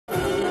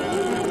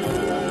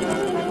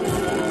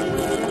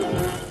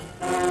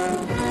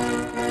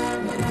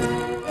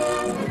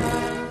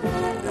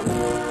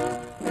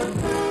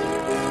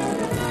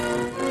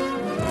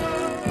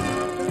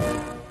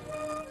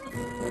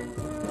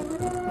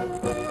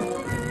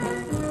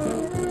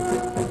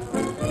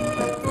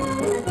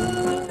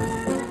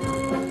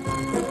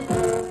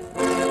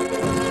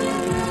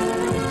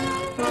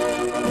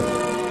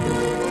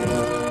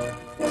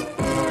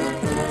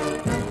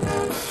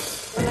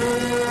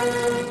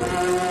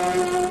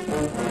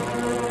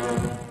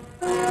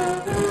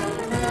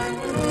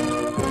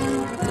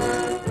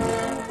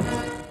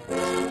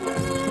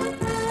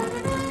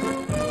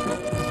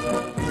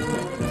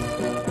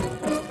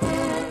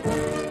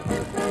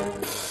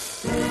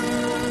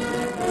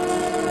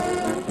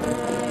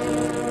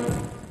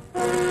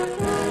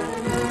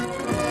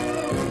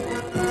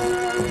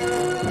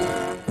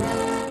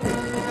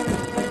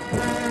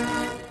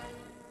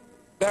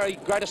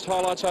greatest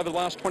highlights over the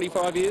last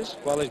 25 years?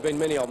 Well, there's been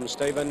many of them,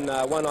 Stephen.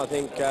 One, I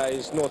think,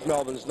 is North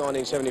Melbourne's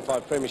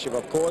 1975 premiership,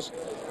 of course,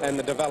 and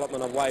the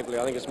development of Waverley.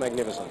 I think it's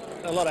magnificent.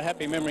 A lot of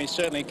happy memories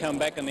certainly come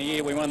back in the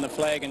year we won the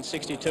flag in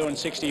 62 and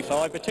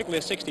 65, particularly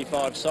a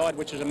 65 side,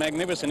 which was a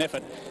magnificent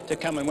effort to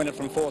come and win it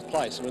from 4th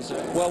place. It was,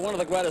 well, one of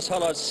the greatest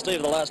highlights, Steve,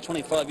 of the last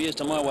 25 years,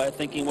 to my way of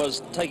thinking,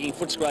 was taking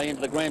Footscray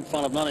into the grand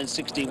final of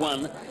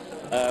 1961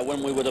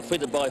 when we were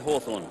defeated by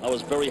Hawthorn. I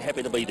was very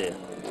happy to be there.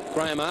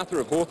 Graham Arthur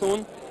of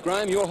Hawthorn.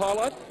 Graham, your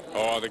highlight?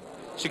 Oh, the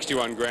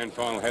 61 grand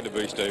final had to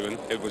be, Stephen.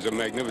 It was a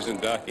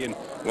magnificent day and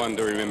one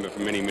to remember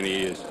for many, many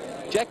years.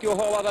 Jack, your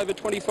highlight over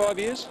 25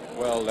 years?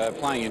 Well,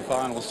 playing in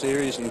final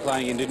series and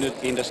playing in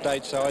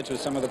interstate sides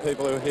with some of the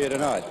people who are here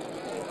tonight.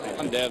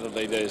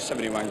 undoubtedly the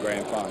 71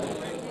 grand final.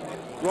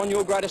 Ron,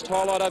 your greatest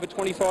highlight over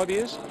 25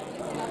 years?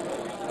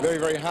 Very,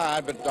 very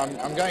hard, but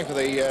I'm going for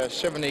the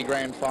 70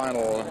 grand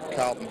final,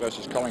 Carlton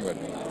versus Collingwood.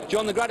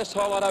 John, the greatest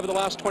highlight over the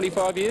last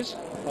 25 years?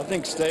 I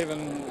think,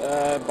 Stephen,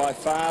 by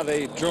far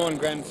the drawn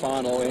grand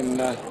final in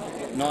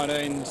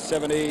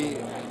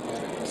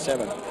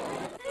 1977.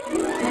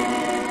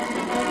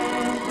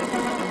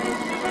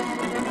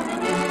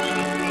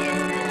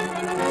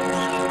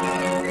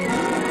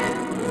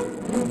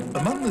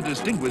 Among the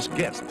distinguished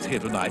guests here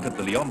tonight at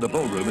the Leander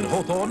Ballroom in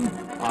Hawthorn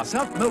are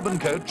South Melbourne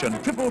coach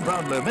and triple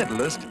Brownlow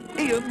medalist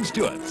Ian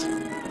Stewart.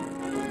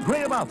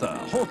 Graham Arthur,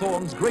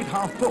 Hawthorn's great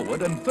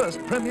half-forward and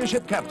first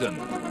premiership captain.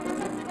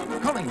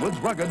 Collingwood's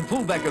rugged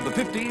fullback of the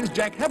 50s,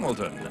 Jack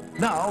Hamilton,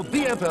 now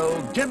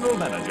VFL general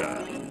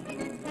manager.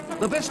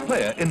 The best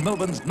player in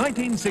Melbourne's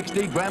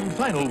 1960 grand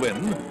final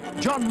win,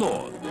 John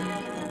Lord.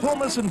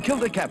 Former St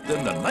Kilda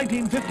captain and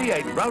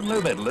 1958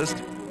 Brownlow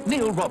medalist,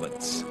 Neil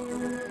Roberts.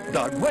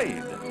 Doug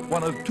Wade,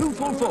 one of two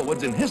full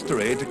forwards in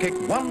history to kick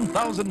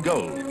 1,000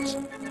 goals.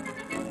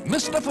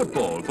 Mr.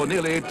 Football for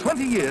nearly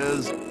 20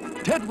 years,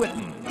 Ted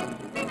Whitten.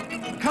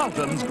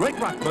 Carlton's great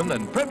ruckman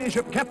and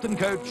premiership captain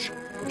coach,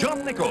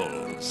 John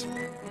Nichols.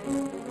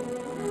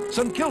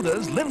 St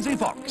Kilda's Lindsay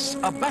Fox,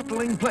 a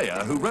battling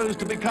player who rose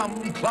to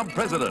become club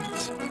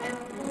president.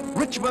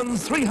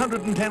 Richmond's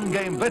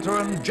 310-game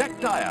veteran, Jack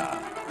Dyer,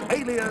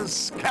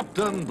 alias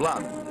Captain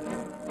Blood.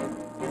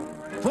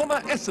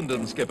 Former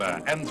Essendon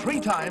skipper and 3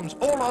 times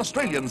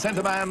All-Australian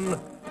centre-man,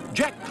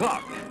 Jack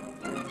Clarke.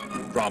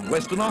 From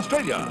Western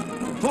Australia,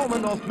 former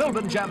North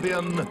Melbourne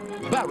champion,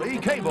 Barry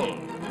Cable.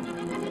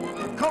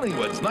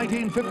 Collingwood's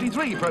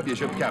 1953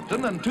 premiership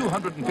captain and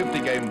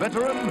 250-game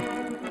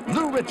veteran,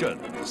 Lou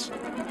Richards.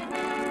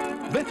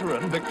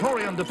 Veteran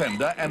Victorian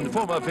defender and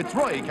former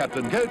Fitzroy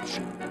captain coach,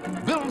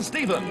 Bill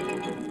Stephen.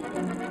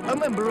 A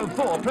member of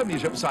 4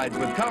 premiership sides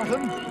with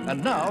Carlton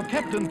and now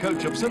captain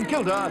coach of St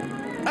Kilda,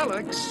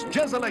 Alex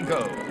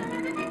Jezelenko.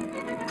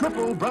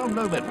 Triple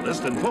Brownlow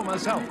medalist and former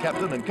South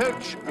captain and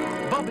coach,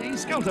 Bobby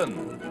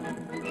Skilton.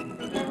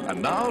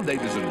 And now,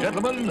 ladies and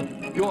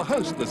gentlemen, your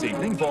host this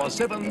evening for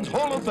Sevens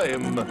Hall of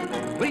Fame,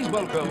 please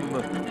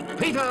welcome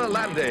Peter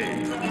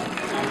Landy.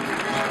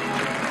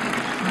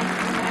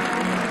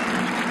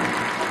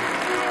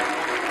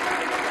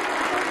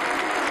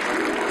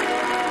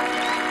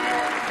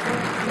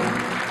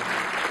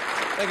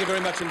 Thank you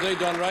very much indeed,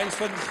 Don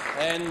Rainsford,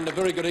 and a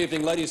very good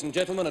evening, ladies and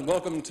gentlemen, and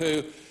welcome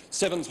to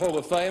Sevens Hall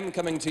of Fame,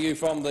 coming to you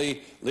from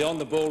the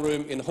Leander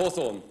Ballroom in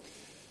Hawthorn.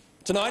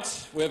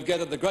 Tonight, we have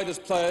gathered the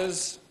greatest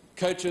players,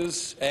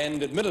 coaches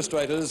and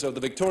administrators of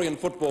the Victorian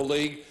Football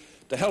League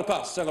to help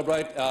us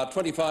celebrate our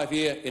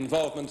 25-year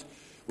involvement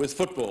with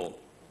football.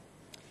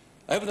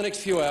 Over the next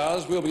few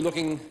hours, we'll be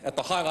looking at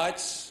the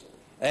highlights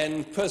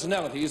and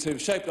personalities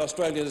who've shaped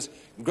Australia's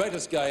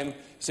greatest game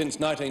since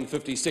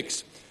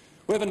 1956.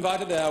 We've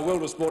invited our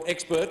World of Sport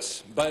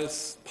experts,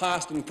 both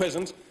past and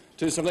present,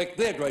 to select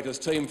their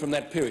greatest team from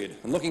that period.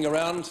 And looking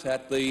around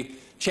at the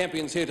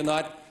champions here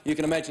tonight, you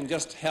can imagine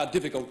just how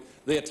difficult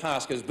their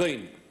task has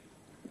been.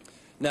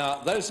 Now,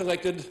 those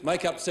selected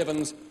make up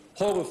Sevens'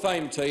 Hall of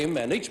Fame team,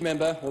 and each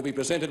member will be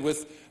presented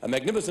with a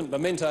magnificent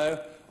memento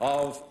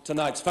of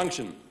tonight's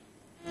function.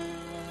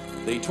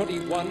 The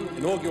 21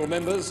 inaugural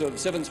members of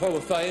Sevens' Hall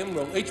of Fame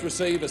will each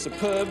receive a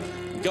superb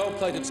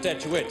gold-plated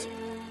statuette.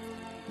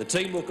 The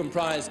team will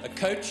comprise a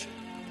coach,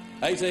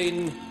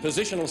 18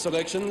 positional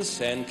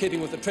selections, and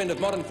keeping with the trend of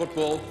modern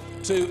football,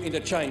 2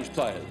 interchange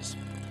players.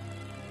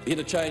 The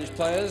interchange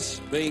players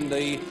being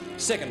the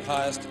second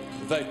highest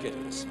vote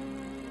getters.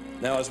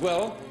 Now, as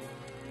well,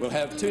 we'll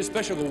have 2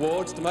 special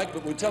awards to make,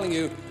 but we're telling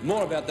you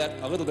more about that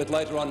a little bit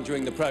later on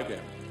during the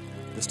program.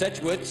 The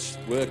statuettes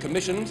were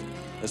commissioned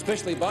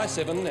especially by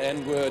Seven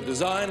and were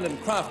designed and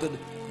crafted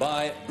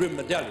by Brim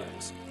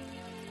Medallions.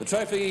 The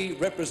trophy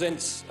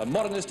represents a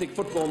modernistic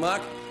football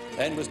mark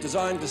and was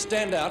designed to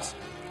stand out,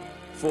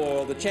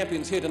 for the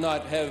champions here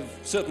tonight have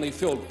certainly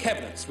filled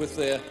cabinets with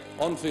their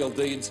on-field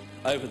deeds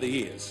over the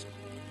years.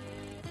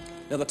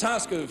 Now, the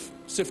task of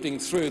sifting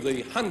through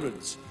the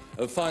hundreds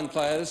of fine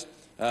players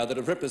that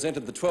have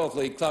represented the 12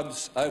 league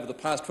clubs over the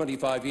past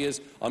 25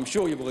 years, I'm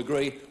sure you will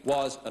agree,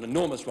 was an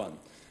enormous one.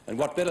 And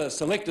what better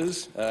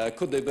selectors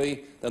could there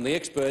be than the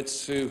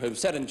experts who have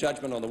sat in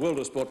judgment on the World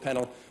of Sport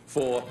panel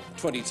for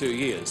 22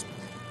 years.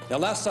 Now,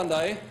 last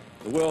Sunday,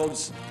 the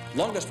world's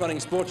longest-running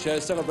sports show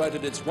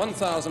celebrated its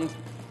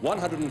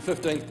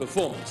 1,115th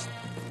performance.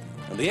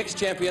 And the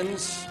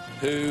ex-champions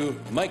who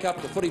make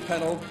up the footy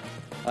panel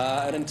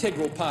are an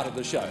integral part of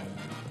the show.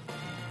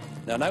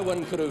 Now, no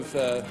one could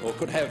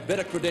have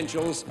better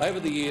credentials over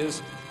the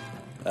years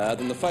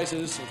than the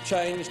faces have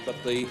changed, but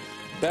the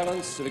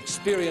balance of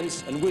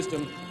experience and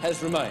wisdom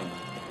has remained.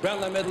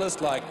 Brownlow medalists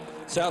like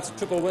South's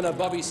triple winner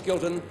Bobby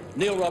Skilton,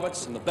 Neil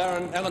Roberts and the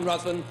Baron Alan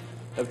Ruthven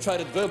have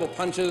traded verbal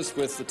punches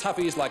with the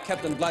toughies like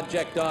Captain Blood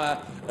Jack Dyer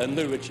and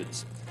Lou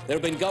Richards. There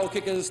have been goal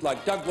kickers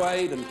like Doug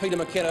Wade and Peter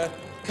McKenna,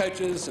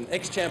 coaches and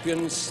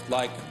ex-champions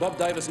like Bob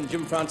Davis and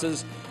Jim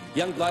Francis,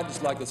 young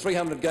bloods like the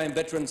 300-game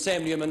veteran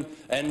Sam Newman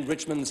and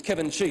Richmond's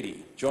Kevin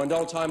Sheedy, joined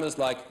old-timers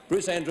like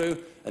Bruce Andrew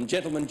and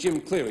gentleman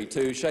Jim Cleary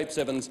to shape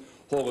Seven's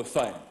Hall of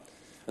Fame.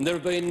 And there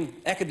have been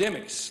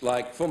academics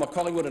like former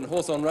Collingwood and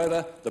Hawthorn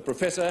rover, the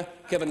Professor,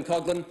 Kevin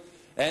Coghlan,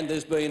 and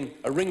there's been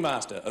a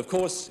ringmaster, of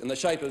course, in the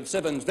shape of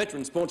Seven's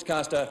veteran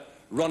sportscaster,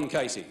 Ron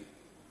Casey.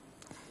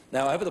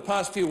 Now, over the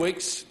past few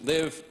weeks,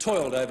 they've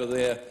toiled over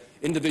their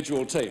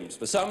individual teams.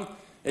 For some,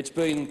 it's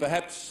been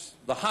perhaps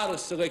the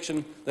hardest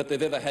selection that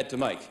they've ever had to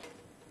make.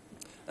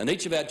 And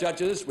each of our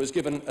judges was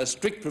given a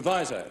strict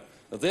proviso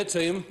that their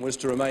team was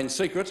to remain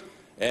secret,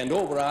 and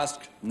all were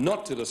asked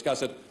not to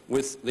discuss it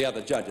with the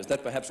other judges.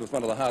 That perhaps was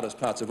one of the hardest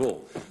parts of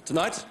all.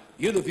 Tonight,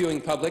 you, the viewing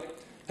public,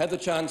 had the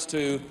chance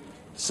to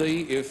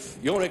see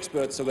if your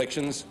expert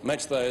selections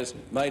match those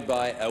made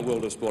by our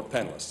World of Sport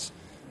panellists.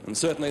 And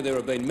certainly there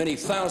have been many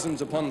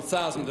thousands upon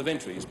thousands of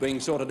entries being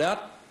sorted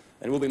out,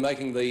 and we'll be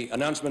making the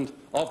announcement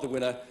of the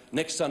winner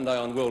next Sunday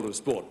on World of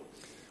Sport.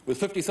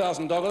 With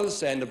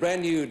 $50,000 and a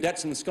brand new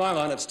Datsun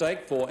Skyline at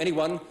stake for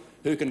anyone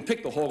who can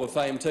pick the Hall of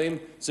Fame team,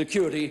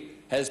 security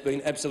has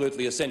been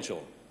absolutely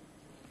essential.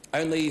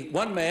 Only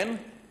one man,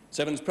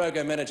 Sevens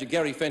program manager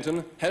Gary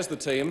Fenton, has the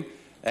team,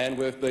 and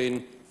we've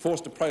been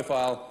forced to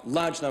profile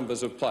large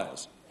numbers of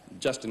players,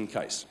 just in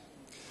case.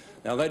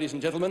 Now, ladies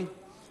and gentlemen,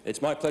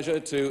 it's my pleasure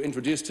to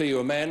introduce to you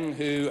a man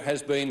who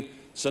has been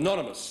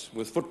synonymous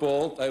with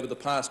football over the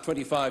past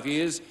 25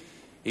 years.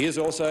 He is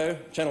also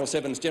Channel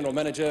 7's General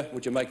Manager.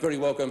 Would you make very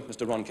welcome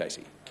Mr. Ron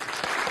Casey.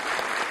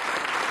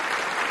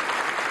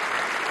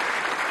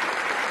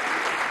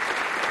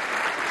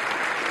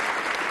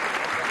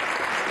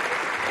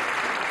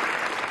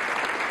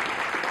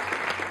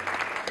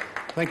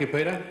 Thank you,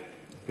 Peter.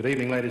 Good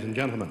evening, ladies and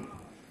gentlemen.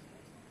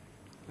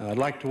 I'd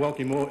like to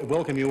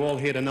welcome you all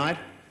here tonight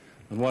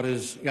on what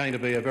is going to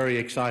be a very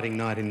exciting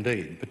night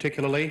indeed.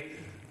 Particularly,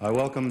 I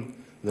welcome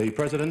the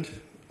President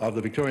of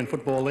the Victorian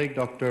Football League,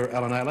 Dr.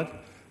 Alan Aylett,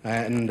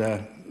 and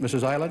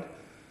Mrs. Aylett,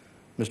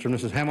 Mr. and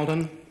Mrs.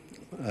 Hamilton,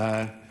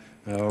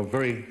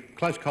 very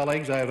close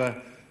colleagues over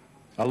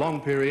a long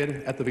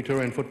period at the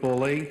Victorian Football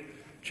League,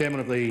 Chairman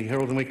of the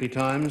Herald and Weekly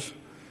Times,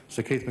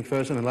 Sir Keith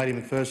McPherson and Lady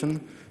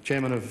McPherson,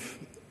 Chairman of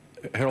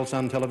Herald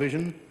Sun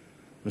Television,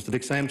 Mr.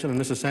 Dick Sampson and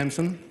Mrs.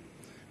 Sampson,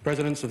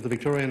 Presidents of the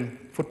Victorian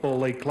Football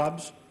League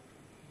clubs,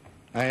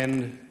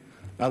 and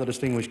other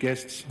distinguished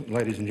guests,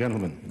 ladies and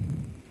gentlemen.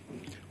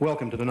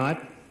 Welcome to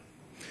tonight.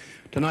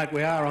 Tonight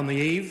we are on the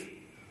eve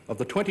of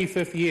the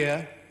 25th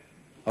year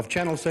of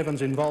Channel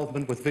 7's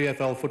involvement with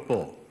VFL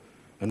football.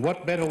 And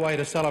what better way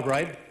to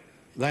celebrate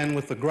than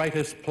with the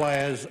greatest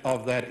players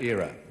of that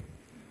era.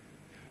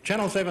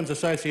 Channel 7's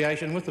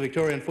association with the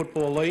Victorian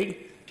Football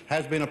League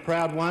has been a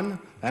proud one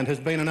and has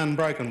been an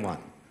unbroken one.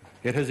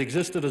 It has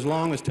existed as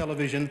long as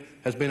television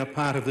has been a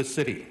part of this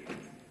city.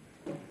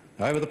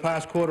 Over the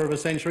past quarter of a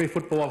century,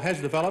 football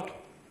has developed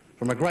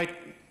from a great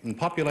and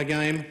popular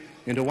game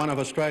into one of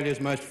Australia's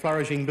most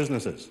flourishing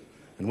businesses,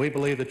 and we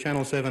believe that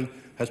Channel 7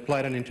 has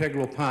played an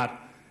integral part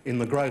in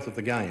the growth of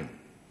the game.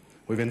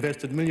 We've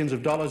invested millions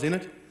of dollars in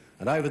it,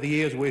 and over the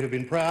years we have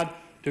been proud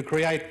to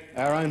create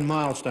our own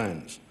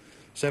milestones.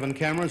 7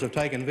 cameras have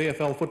taken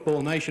VFL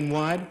football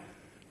nationwide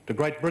to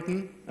Great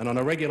Britain and on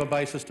a regular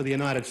basis to the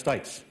United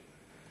States.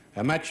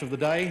 Our match of the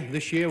day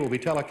this year will be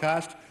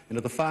telecast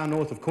into the far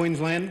north of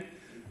Queensland,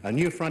 a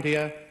new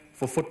frontier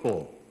for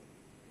football.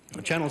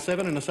 Channel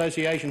 7, in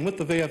association with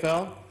the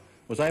VFL,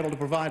 was able to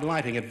provide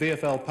lighting at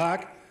VFL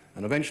Park,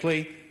 and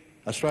eventually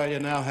Australia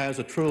now has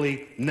a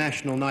truly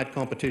national night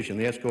competition,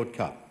 the Escort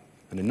Cup.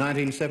 And in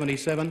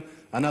 1977,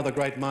 another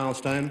great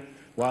milestone,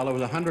 while there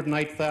was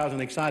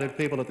 108,000 excited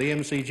people at the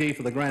MCG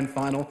for the grand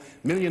final,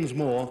 millions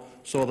more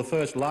saw the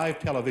first live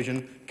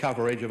television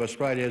coverage of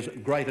Australia's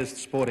greatest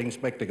sporting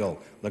spectacle,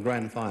 the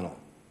grand final.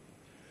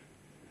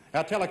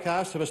 Our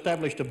telecasts have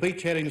established a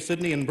beachhead in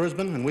Sydney and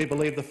Brisbane, and we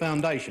believe the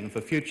foundation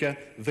for future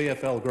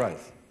VFL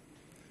growth.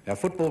 Our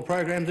football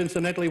programs,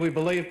 incidentally, we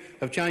believe,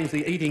 have changed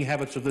the eating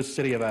habits of this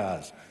city of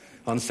ours.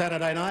 On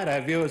Saturday night,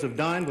 our viewers have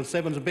dined with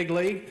Seven's Big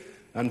League,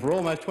 and for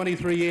almost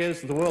 23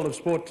 years, the World of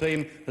Sport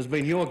team has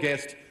been your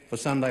guest for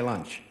Sunday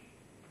lunch.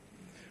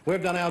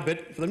 We've done our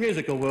bit for the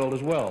musical world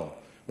as well,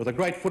 with a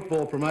great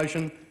football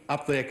promotion,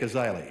 Up There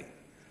Kazali.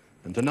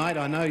 And tonight,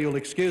 I know you'll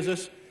excuse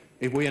us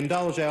if we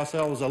indulge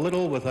ourselves a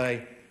little with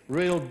a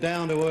real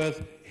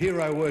down-to-earth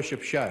hero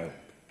worship show,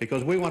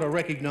 because we want to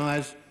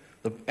recognise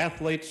the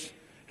athletes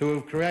who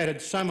have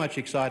created so much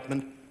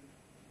excitement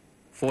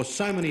for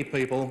so many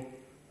people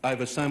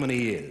over so many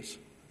years.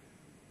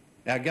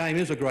 Our game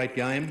is a great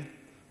game,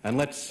 and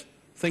let's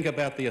think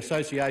about the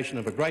association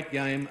of a great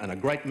game and a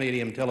great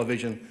medium,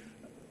 television,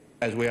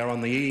 as we are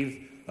on the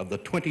eve of the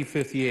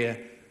 25th year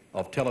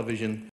of television